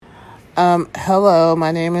Hello,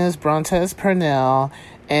 my name is Brontes Purnell,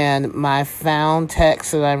 and my found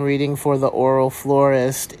text that I'm reading for the Oral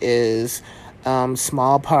Florist is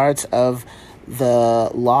small parts of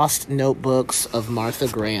the Lost Notebooks of Martha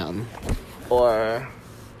Graham. I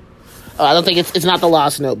don't think it's not the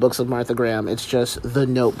Lost Notebooks of Martha Graham. It's just the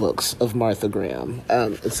Notebooks of Martha Graham.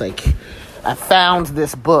 It's like I found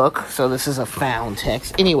this book, so this is a found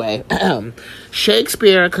text. Anyway,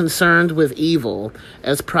 Shakespeare concerned with evil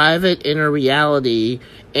as private inner reality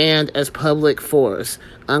and as public force,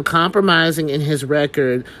 uncompromising in his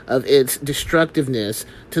record of its destructiveness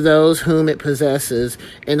to those whom it possesses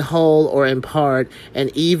in whole or in part, and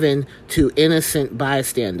even to innocent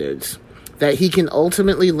bystanders. That he can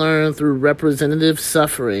ultimately learn through representative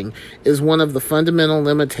suffering is one of the fundamental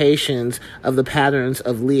limitations of the patterns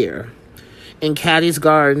of Lear. In Caddy's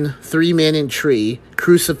Garden, 3 men in tree,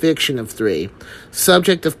 crucifixion of 3.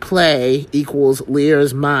 Subject of play equals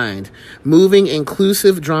Lear's mind, moving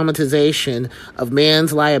inclusive dramatization of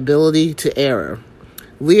man's liability to error.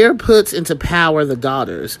 Lear puts into power the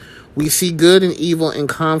daughters. We see good and evil in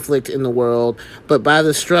conflict in the world, but by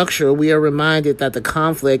the structure we are reminded that the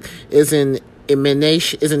conflict is an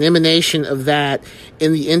emanation of that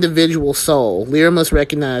in the individual soul. Lear must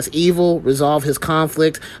recognize evil, resolve his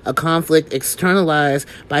conflict, a conflict externalized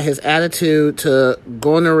by his attitude to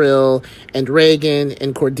Goneril and Regan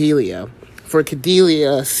and Cordelia. For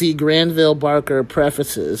Cordelia, see Granville Barker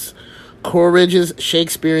prefaces. Coleridge's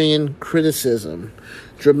Shakespearean criticism.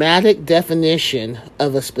 Dramatic definition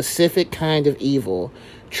of a specific kind of evil.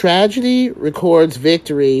 Tragedy records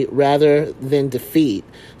victory rather than defeat.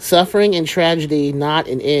 Suffering and tragedy not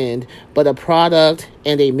an end, but a product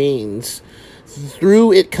and a means.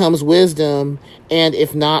 Through it comes wisdom, and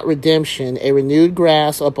if not redemption, a renewed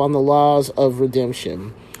grasp upon the laws of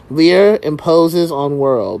redemption. Lear imposes on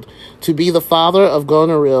world. To be the father of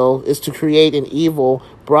Goneril is to create an evil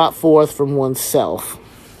brought forth from oneself.